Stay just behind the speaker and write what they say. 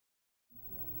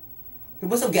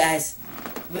What's up, guys?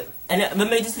 And I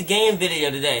made just a game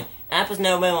video today. Apple's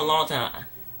never been in a long time.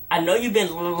 I know you've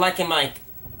been liking my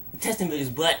testing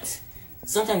videos, but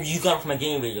sometimes you got off my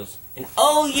game videos. And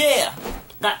oh yeah,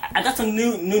 I got some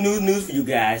new news for you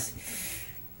guys.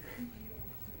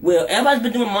 Well, everybody's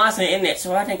been doing mods on the internet,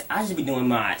 so I think I should be doing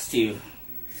mods too.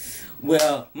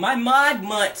 Well, my mod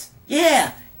month,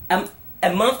 yeah, a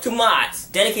month to mods,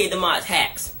 dedicated to mods,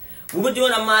 hacks. We were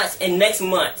doing our mods in next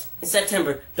month, in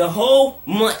September. The whole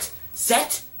month,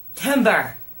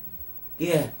 September.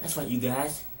 Yeah, that's right, you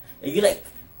guys. If you like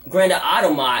Grand Theft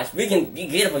Auto mods, we can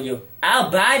get it for you. I'll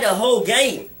buy the whole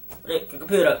game. The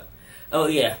computer. Oh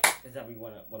yeah, that's what you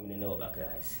want me to know about,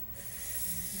 guys.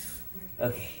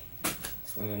 Okay,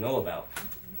 that's what we know about.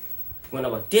 We want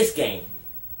to know about this game.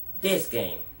 This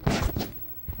game.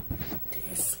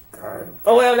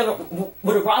 Oh well, look,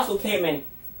 but the Rascal came in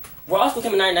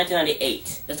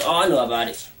 1998. That's all I know about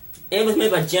it. It was made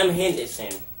by Jim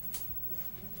Henderson.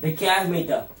 The guy who made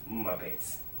the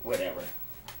Muppets. Whatever.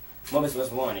 Muppets was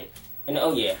wanted. And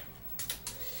oh yeah.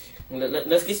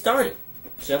 Let's get started,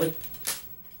 shall we?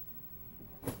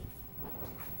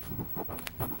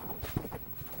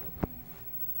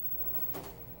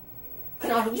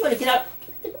 Come on, you want to get out?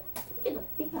 Get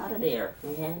out of there,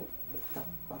 man. Get the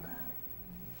fuck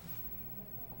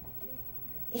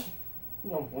out. You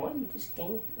don't want you just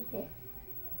came here.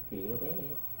 Feel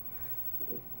bad.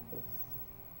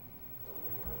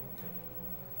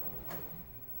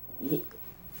 Yeah.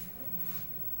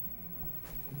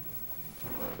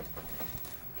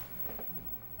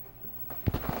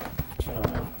 Turn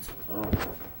around.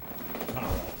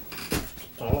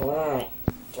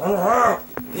 Turn around.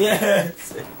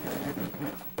 Yes.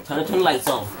 Turn the lights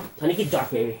on. Turn it get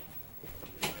dark, baby.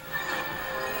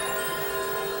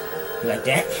 Like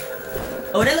that.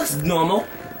 Oh, that looks normal.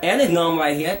 And it's normal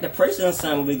right here. The person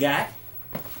ensemble we got.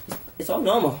 It's all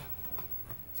normal.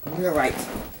 It's gonna be alright.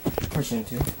 Person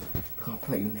too. I'm gonna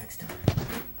play you next time.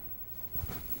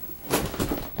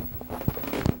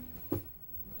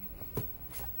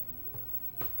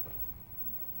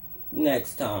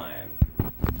 Next time.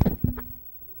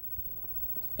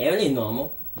 Everything's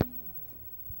normal.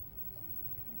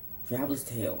 Traveler's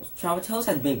Tales. Traveler's Tales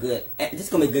has been good. This is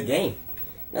gonna be a good game.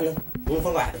 No, move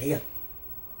on here.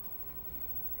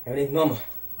 Everything's normal.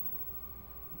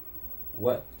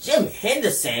 What? Jim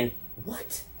Henderson?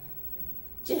 What?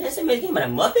 Jim Henderson made a game about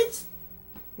the Muppets?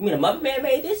 You mean the Muppet Man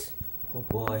made this? Oh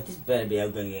boy, this better be a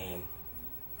good game.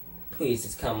 Please,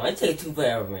 just come on. It takes too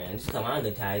forever, man. Just come on, I'm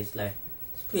getting tired. Just like,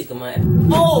 please come on.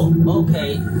 Oh!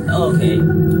 Okay. Okay.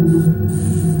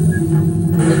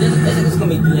 This is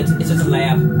gonna be good. It's just a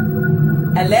lab.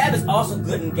 A lab is also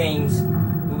good in games.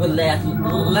 With lab,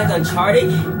 like Uncharted,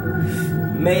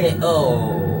 made it.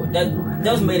 Oh. That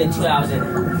was made in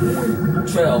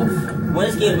 2012. When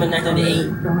this game was in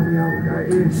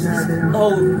 1998.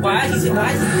 Oh, why is he so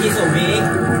big?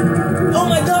 Oh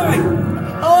my god!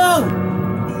 Oh!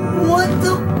 What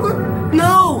the fuck?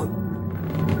 No!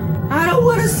 I don't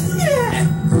want to see that!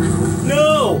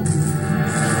 No!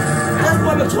 That's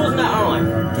why my control's not on.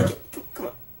 Take it. Come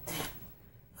on.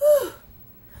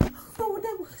 I don't know what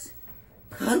that was.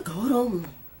 Hold on.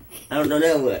 I don't know what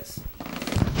that was.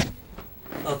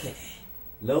 Okay,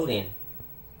 loading.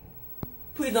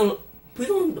 Please don't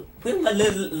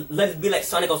let it be like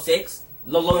Sonic 06,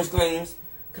 loading screens,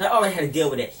 cause I already had to deal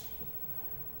with it.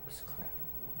 Piece of crap.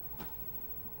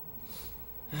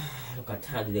 I don't got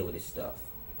time to deal with this stuff.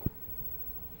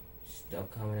 Stuff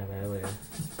coming up everywhere.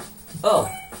 Oh,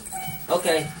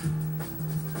 okay.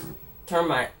 Turn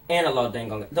my analog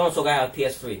thing on. Don't so I have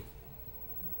PS3.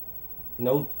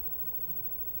 No.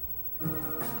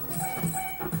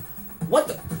 What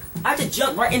the? I just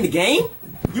jumped right in the game?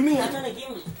 You mean I turn the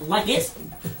game like this?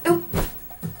 You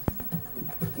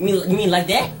mean like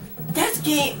that? That is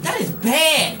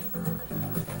bad.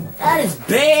 That is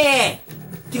bad.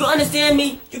 Do you understand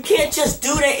me? You can't just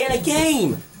do that in a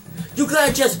game. You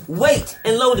gotta just wait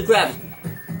and load the graphics.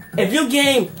 If your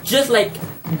game just like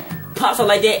pops up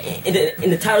like that in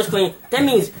the title screen, that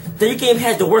means that your game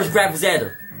has the worst graphics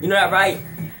ever. You know that, right?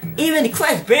 Even the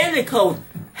Crash Bandicoot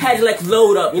had to like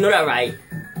load up, you know that, right?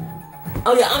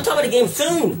 Oh yeah, I'm talking about the game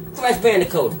soon, Crash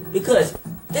Bandicoot, because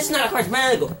this is not a Crash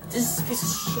Bandicoot. This is a piece of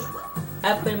shit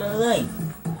I've been in my life.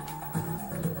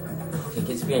 Okay, get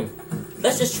this game.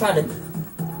 Let's just try the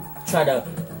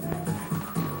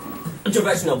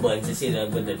directional buttons to see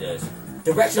what that does.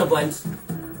 Directional buttons.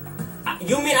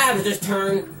 You mean I have to just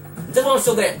turn? That's why I'm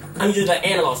so good at. I'm using the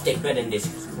analog stick better than this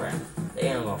crap. The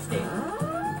analog stick.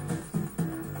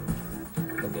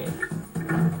 Okay.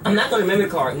 I'm not gonna memory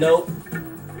card. Nope.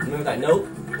 Memory card. Nope.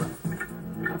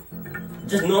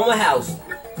 Just normal house.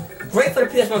 Great for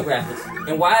the PS1 graphics.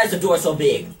 And why is the door so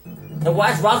big? And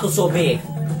why is Rascal so big?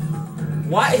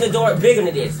 Why is the door bigger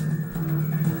than this?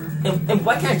 And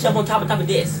why can't I jump on top of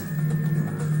this?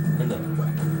 And look.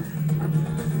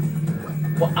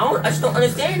 Well, I just don't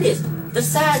understand this. The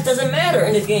size doesn't matter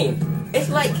in this game. It's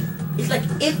like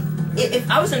if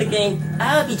I was in the game,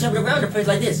 I'd be jumping around the place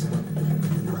like this.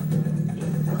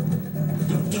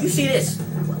 Do you see this?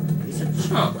 It's a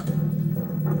chunk.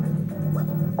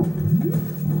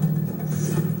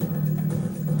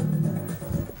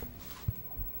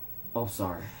 Oh,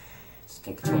 sorry. Just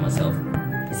can't control myself.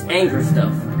 It's anger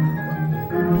stuff.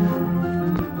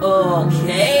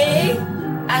 Okay.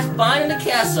 I spawned in the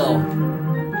castle.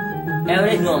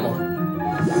 Everything's normal.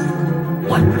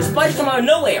 What? The spiders come out of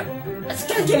nowhere. That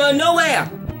spider came out of nowhere.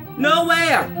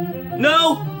 Nowhere.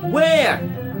 Nowhere.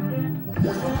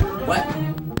 What?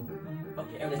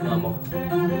 Okay, everything's normal.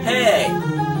 Hey.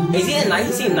 Is he nice?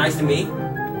 He seems nice to me.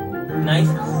 Nice.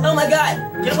 Oh my god.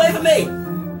 Get away from me.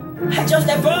 I jumped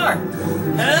that far!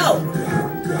 Help!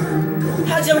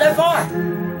 How did I jump that far?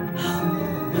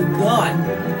 Oh my god!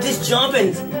 This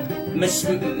jumping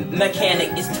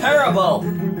mechanic is terrible!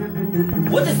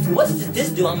 What does this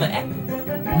do? I'm gonna act.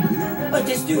 What does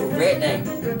this do? Red thing.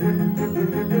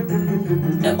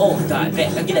 Oh god,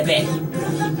 bat. I get a bat.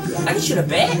 I can shoot a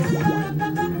bat?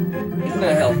 Give me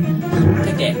a help.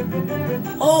 Take that.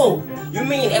 Oh! You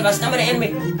mean if I stomp an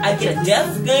enemy, I get a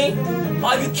death game?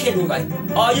 Are you kidding me, right?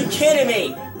 Are you kidding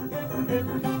me?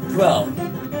 Bro,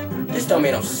 this don't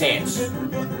make no sense.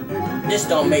 This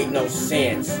don't make no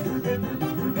sense.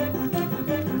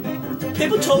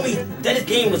 People told me that this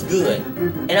game was good,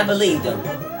 and I believed them.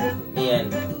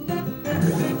 And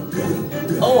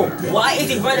oh, why is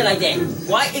he running like that?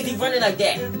 Why is he running like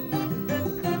that?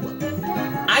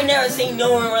 I never seen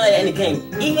no one run like that in the game.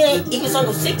 Even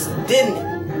Song 6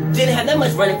 didn't have that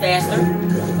much running faster.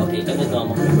 Okay, so this is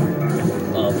normal.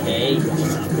 Okay,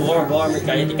 bar,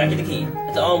 gotta get the key.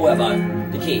 That's all I'm worried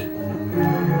about. The key.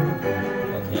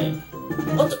 Okay.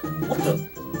 What the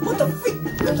freak?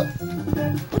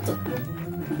 What the?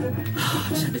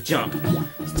 Just had to jump.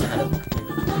 Just trying to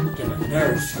get my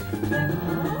nerves.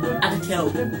 I can tell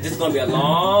this is gonna be a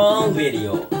long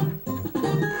video.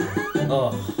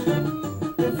 Oh.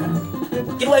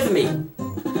 Get away from me.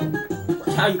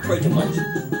 How you pray too much?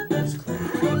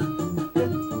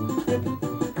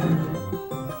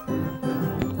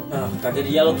 Gotta get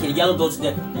the yellow key. The yellow goes to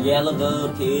the yellow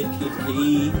go key.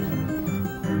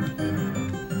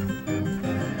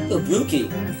 Oh, blue key.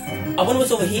 I wonder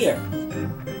what's over here.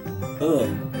 Ugh.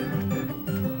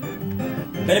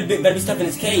 Better be stuck in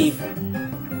this cave.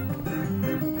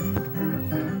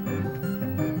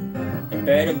 It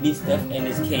better be stuck in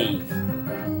this cave.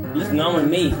 Looks normal to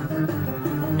me.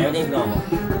 Everything's normal.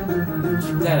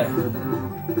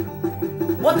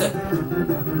 What the?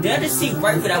 Did I just see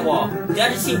right for that wall? Did I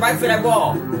just see right for that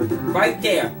wall? Right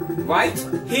there. Right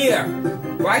here.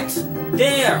 Right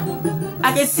there.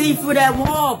 I can see through that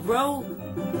wall, bro.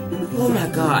 Oh my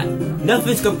god.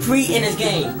 Nothing's complete in this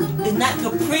game. It's not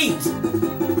complete.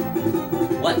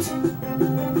 What?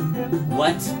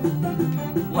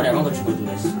 Whatever, I'm gonna do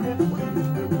this.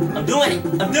 I'm doing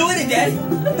it, Daddy.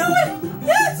 I'm doing it.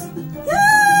 Yes.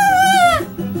 Yeah.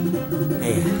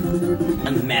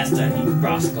 I'm the master of you,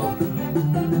 Rascal.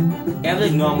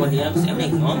 Everything's normal here.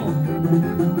 Everything's normal.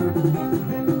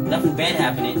 Nothing bad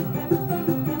happening.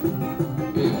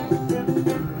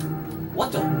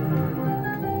 What the?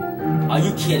 Are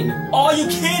you kidding me? Are you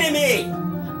kidding me?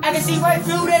 I can see right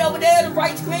through that over there, the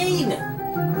right screen.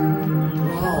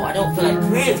 Oh, I don't feel like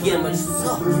praying to get him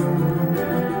myself.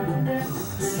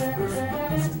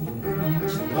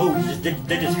 Oh,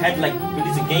 they just had to like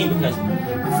release a game because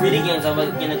 3D games are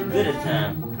like getting good at the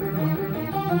time.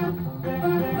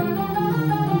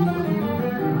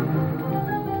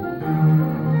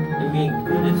 They're being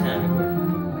good at the time.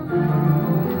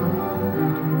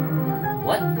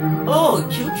 What? Oh,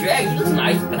 cute drag. He looks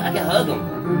nice, but I can hug him.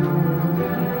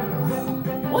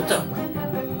 What the?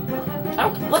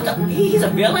 What the? He's a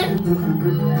villain?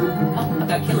 Oh, I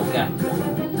gotta kill this guy.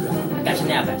 I got you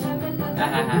now, guys.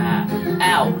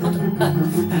 Ow. What the?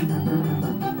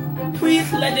 Please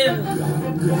let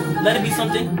it be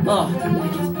something. Oh,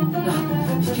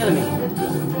 he's killing me.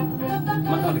 I'm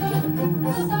gonna kill him.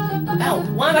 Ow,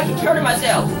 why am I killing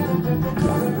myself?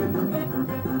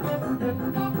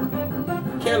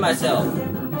 Killing myself.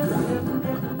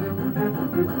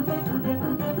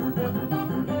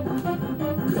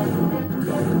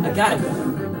 I got him.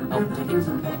 Oh, take it.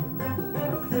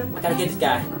 I gotta get this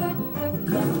guy.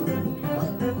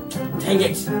 Dang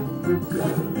it.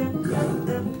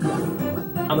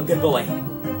 I'm a good boy.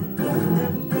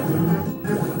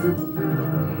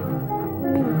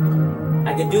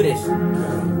 I can do this.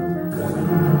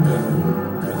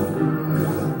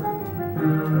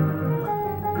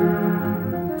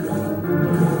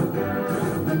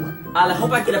 I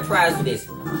hope I get a prize for this.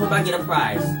 Hope I get a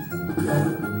prize.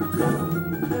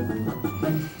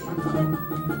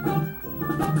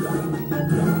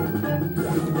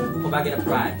 Hope I get a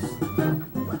prize.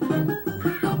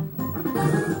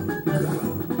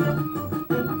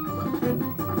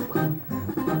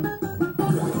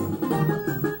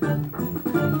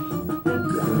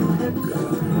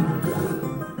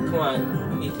 Come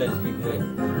on, these better be good.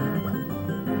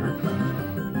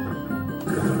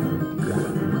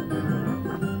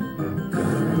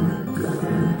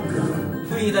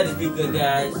 Please let this be good,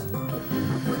 guys.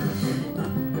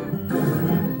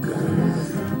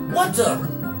 What the?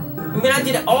 I mean, I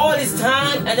did it all this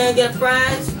time and then get a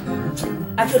prize?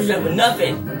 I could have done with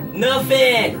nothing.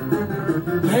 Nothing!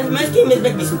 Man, this game is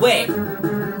making me sweat. I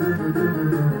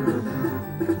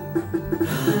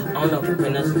don't know if I can play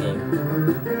another game.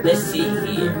 Let's see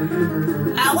here.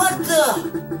 Ah, what the?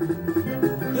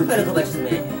 You better go back to this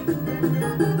man.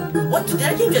 What the?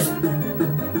 That game just...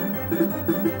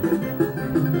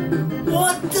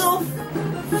 What the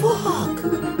fuck?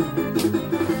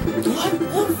 What the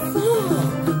fuck?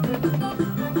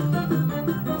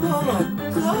 Oh my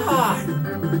god!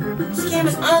 This game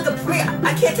is incomplete.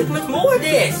 I can't take much more of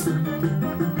this. You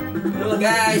know what,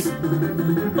 guys?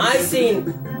 I've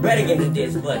seen better games than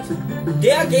this, but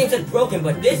there are games that's broken,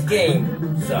 but this game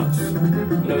sucks. You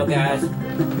know what, guys?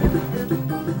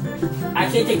 I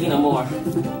can't take it no more.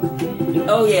 And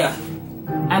oh yeah,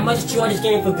 I must destroy this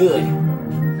game for good.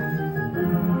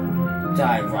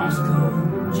 Die,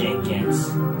 Rascal Jenkins.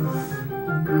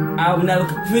 I will never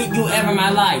complete you ever in my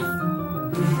life.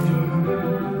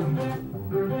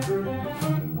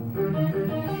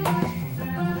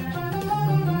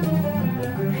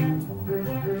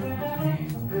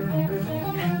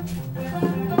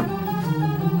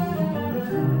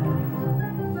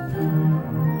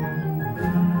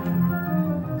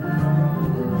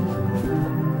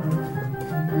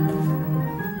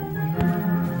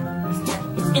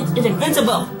 It's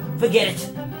invincible. Forget it.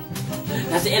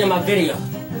 That's the end of my video.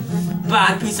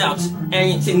 Bye. Peace out.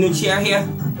 And you see the new chair here?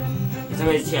 It's a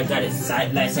new chair. I got it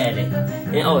last Saturday.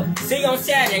 And oh, see you on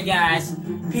Saturday, guys.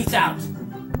 Peace out.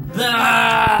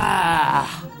 Blah.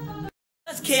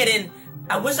 Just kidding.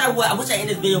 I wish I ended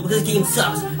this video because this game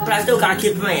sucks, but I still gotta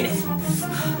keep playing it.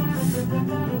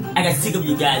 I got sick of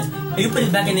you guys. If you put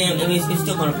it back in there, and it's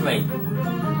still gonna play.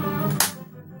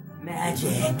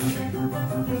 Magic.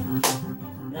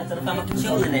 That's what I found my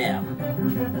controller now.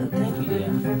 Oh, thank you, dear.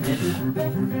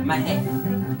 My head.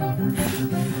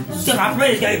 Still not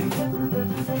play this game.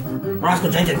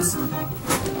 Rascal Jenkins.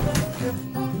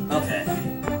 Okay.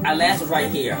 Our last is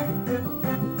right here.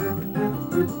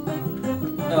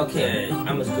 Okay.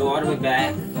 I must go all the way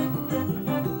back.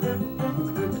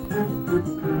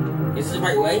 Is this the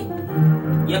right way?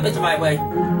 Yep, it's the right way.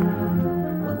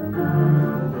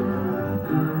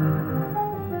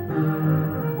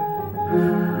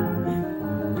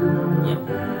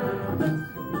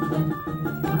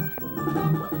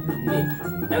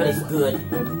 Everything's good.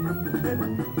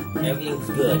 Everything's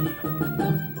good.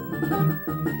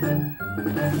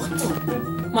 What the?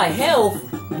 My health?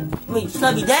 I mean, should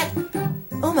I be that?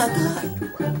 Oh my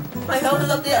god. My health is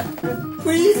up there.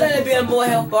 Please let it be a more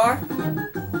health bar.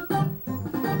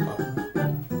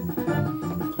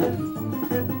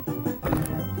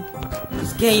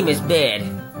 This game is bad.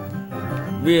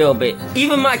 Real bad.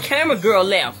 Even my camera girl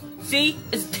left. See?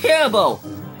 It's terrible.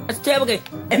 It's a terrible game.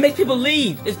 It makes people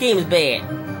leave. This game is bad.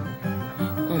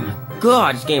 Oh my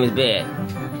god, this game is bad.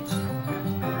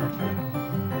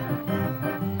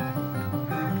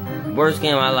 Worst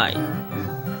game of my life.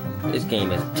 This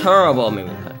game is terrible, maybe.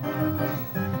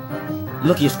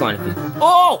 Look at your scrawny feet.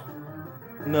 Oh!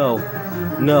 No.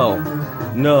 No.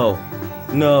 No.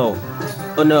 No.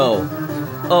 Oh no.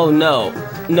 Oh no.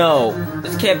 No.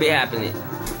 This can't be happening.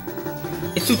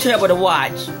 It's too terrible to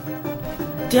watch.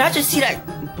 Did I just see that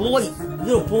boy,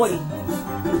 little boy,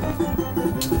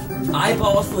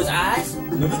 eyeballs for his eyes?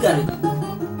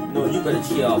 No, you better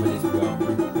chill with this, bro.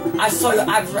 I saw your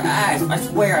eyes for eyes. I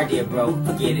swear I did, bro.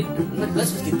 Forget it.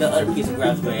 Let's just get the other piece of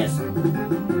grabs grass.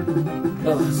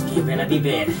 Oh, this game better not be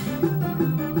bad.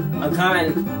 I'm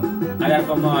coming. I gotta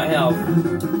find more help.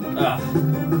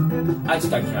 I just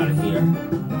gotta get out of here.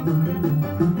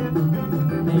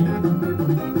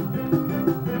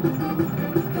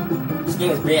 This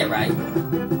game is bad, right?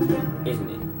 Isn't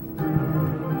it?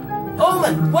 Oh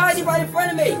man, why is he right in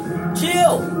front of me?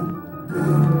 Chill!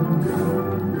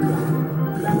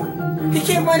 He He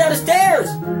can't run down the stairs!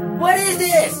 What is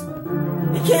this?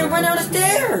 He can't run down the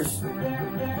stairs!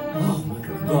 Oh my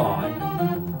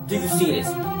god. Do you see this?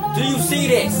 Do you see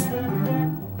this?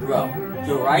 Bro,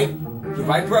 you're right? You're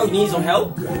right, bro? You need some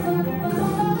help? You're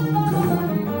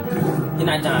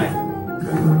not dying.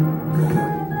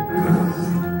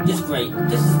 This is great.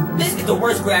 This is the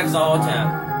worst graphics of all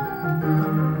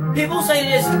time. People say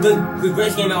this is the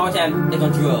greatest game of all time. They're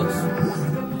on drugs.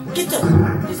 Get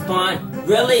this spawn.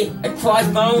 Really? A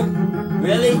crossbone?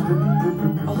 Really?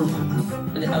 Oh,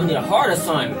 I need a heart or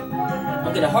something.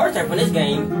 I'll get a heart attack from this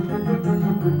game.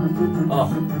 Oh,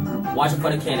 watch it for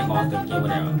the cannonballs. Get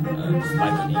whatever.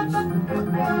 Spiky things.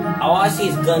 All I see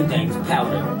is gun things.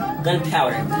 Powder.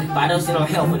 Gunpowder. But I don't see no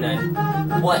health or nothing.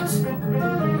 What?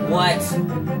 What?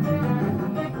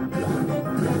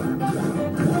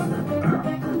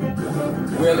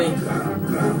 Really?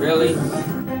 Really?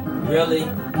 Really?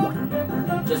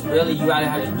 Just really? You gotta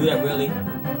have to do that, really?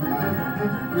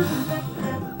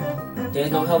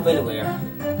 There's no help anywhere.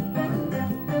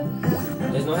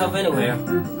 There's no help anywhere.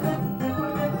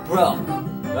 Bro,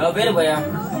 no help anywhere.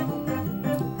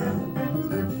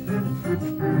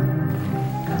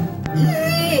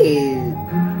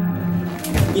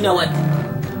 You know what?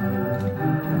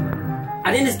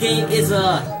 I think this game is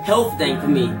a health thing for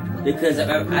me. Because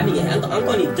I'm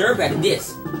gonna need therapy out of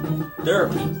this.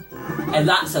 Therapy. And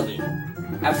lots of it.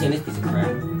 I've seen this piece of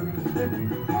crap.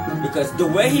 Because the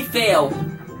way he fell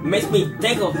makes me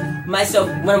think of myself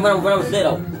when I was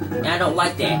little. And I don't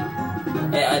like that.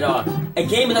 At all. A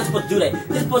game is not supposed to do that.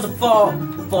 It's supposed to fall.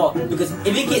 Because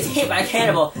if it gets hit by a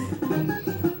cannibal,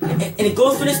 and it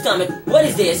goes through the stomach, what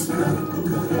is this?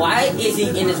 Why is he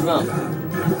in this room?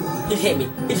 He hit me.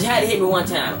 He just had to hit me one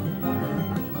time.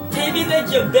 Maybe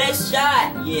that's your best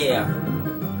shot. Yeah.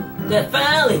 That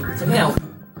finally some help.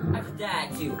 I just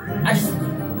died too. I just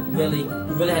really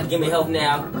have to give me help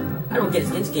now. I don't get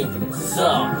this game freaking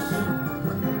sucks.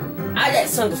 That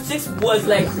Song of Six was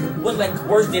like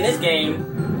worse than this game.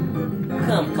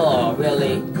 Come on,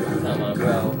 really? Come on,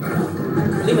 bro.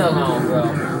 Leave me alone, bro.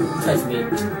 Touch me.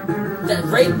 That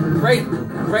rape.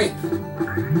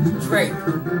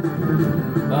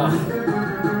 Ugh.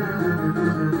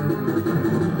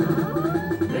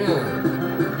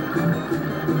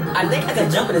 I think I can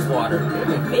jump in this water.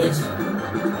 Fish.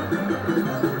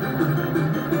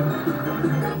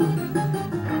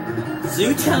 So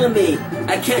you telling me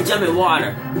I can't jump in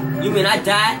water? You mean I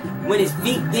died when his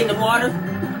feet hit the water?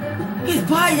 His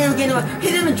body didn't get in the water. He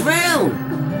didn't even drown.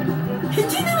 He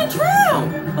didn't even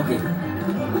drown. Okay.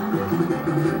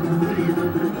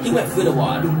 He went through the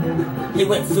water. He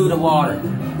went through the water.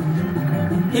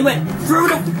 He went through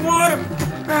the water.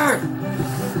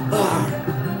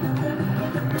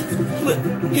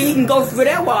 He can go through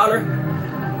that water.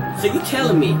 So you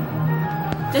telling me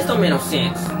this don't make no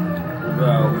sense,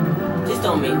 bro? This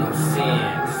don't make no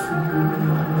sense.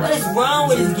 What is wrong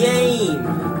with this game?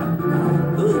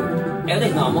 Ooh,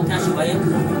 everything's normal. Can I shoot by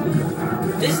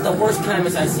him? This is the worst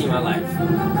climax I've seen in my life.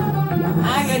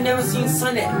 I had never seen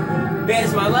something that bad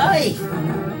as my life.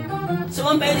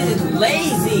 Someone made this is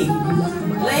lazy.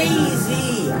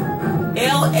 Lazy.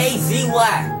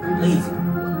 L-A-Z-Y. Lazy.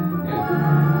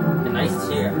 Nice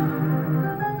chair.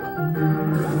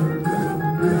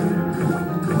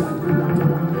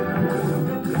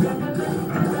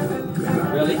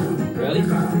 Really? Really?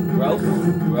 Bro?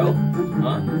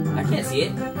 Huh? I can't see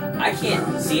it. I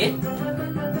can't see it.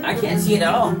 I can't see it at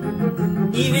all.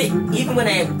 Even when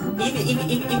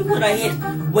I hit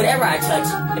whatever I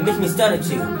touch, it makes me stutter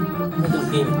too.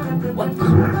 What?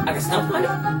 I can stomp on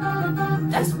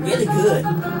it? That's really good.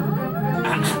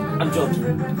 I'm joking.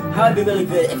 How would it be really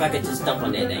good if I could just stomp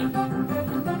on that thing?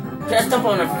 Can I stomp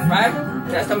on a front?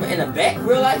 Can I stomp in the back,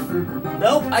 real life?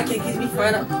 Nope, I can't get me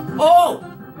front up. Oh!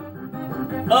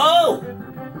 Oh!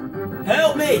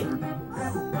 Help me!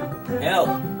 Help.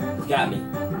 He's got me.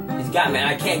 He's got me and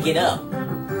I can't get up.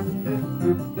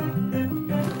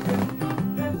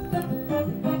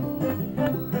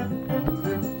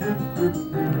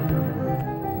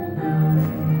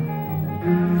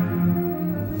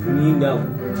 You know,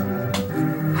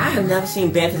 I have never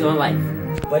seen bad things in my life,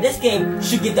 but this game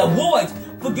should get the awards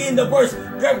for getting the worst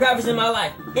graphics in my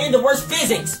life, and the worst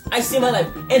physics I've seen in my life,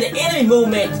 and the enemy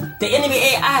movement, the enemy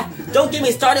AI. Don't get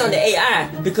me started on the AI,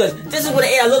 because this is what the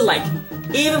AI look like.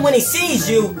 Even when he sees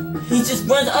you, he just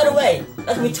runs the other way,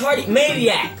 like a retarded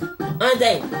maniac. Aren't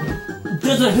they?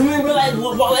 Does a human realize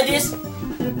walk like this?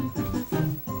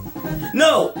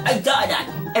 No, I died.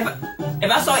 If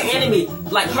I saw an enemy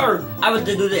like her, I would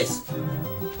do this.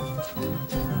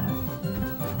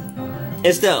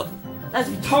 And stuff. That's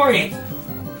retarded.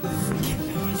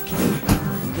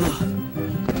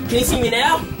 Can you see me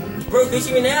now? Bro, can you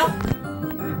see me now?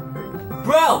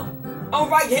 Bro, I'm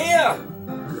right here.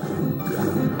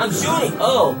 I'm shooting.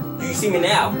 Oh, you can see me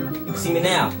now. You can see me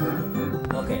now.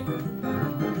 Okay.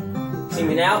 See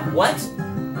me now? What?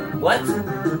 What? You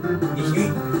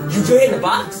in the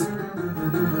box?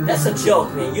 That's a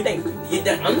joke, man. You think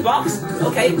I'm the box?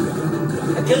 Okay.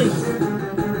 I'm killing you.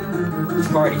 This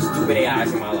card is stupid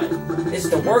AIs in my life. This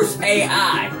is the worst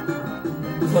AI.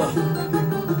 Oh my god.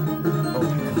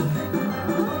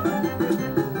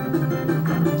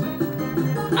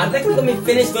 I think I'm gonna be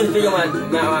finished doing the video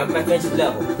on my friendship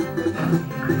level. I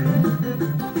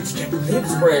just can't believe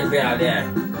this spread out there.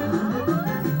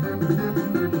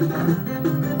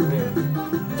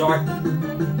 Dark.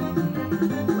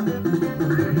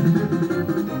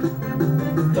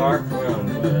 Dark room,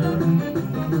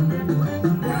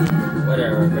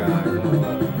 whatever, guys.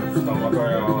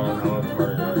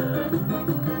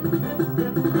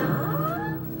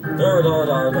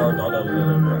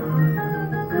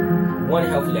 One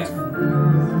health left.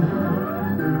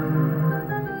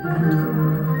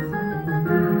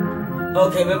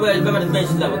 Okay, we're going to finish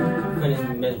the level. Finish,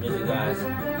 guys.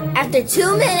 After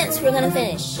 2 minutes, we're gonna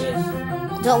finish.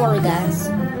 Yes. Don't worry, guys.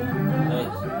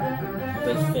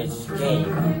 Finish the game.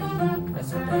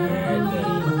 That's a bad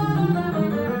game.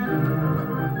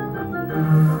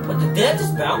 But the dead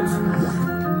just bounce.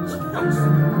 Just bounce.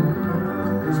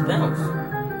 Just bounce.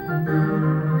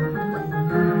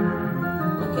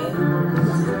 Okay.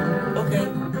 Okay.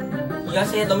 You gotta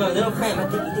say hello, my little friend, my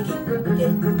dicky.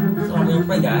 Okay. So I'm gonna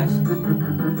pray, guys. You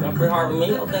wanna pray hard with me?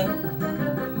 Okay.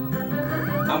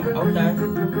 Okay.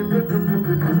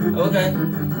 Okay.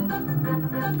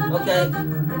 Okay.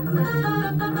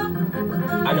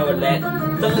 I know what that.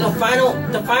 The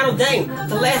final thing.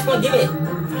 The last one. Give me it.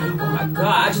 Oh my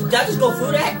god! Did I just go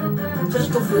through that?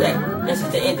 Just go through that. Yes,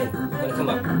 it's the ending. It's gonna come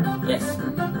up. Yes.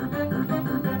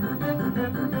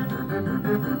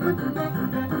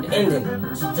 The ending.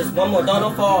 Just one more.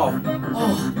 Don't fall.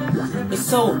 Oh, it's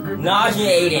so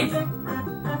nauseating.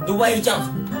 The way he jumps.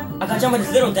 I gotta jump with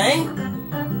this little thing.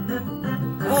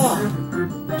 Oh,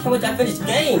 I can't wait to finish the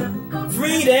game.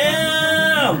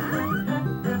 Freedom!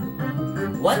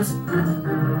 What?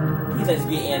 Please let this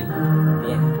be an end.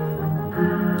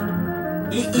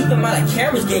 Even my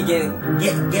cameras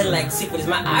get like sick with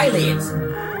my eyelids.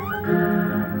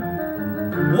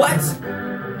 What?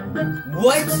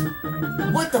 What?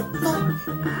 What the fuck?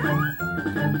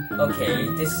 Okay,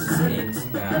 this is it,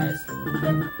 guys.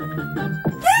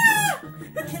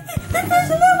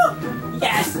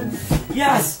 Yes!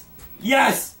 Yes!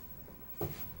 Yes!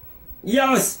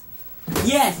 Yes!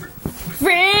 Yes!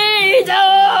 Freedom!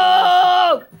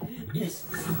 Yes!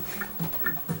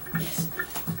 Yes!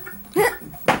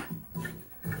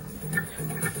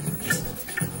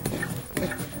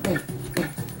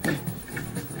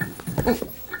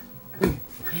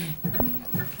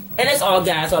 And that's all,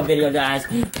 guys, our video, guys.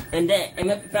 And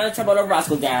found trouble with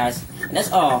Rascal, guys. And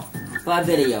that's all for our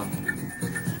video.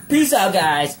 Peace out,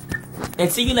 guys.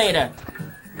 And see you later.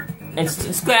 And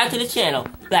subscribe to the channel.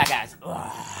 Bye, guys.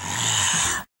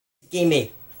 Give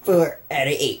me 4 out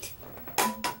of 8.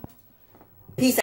 Peace out.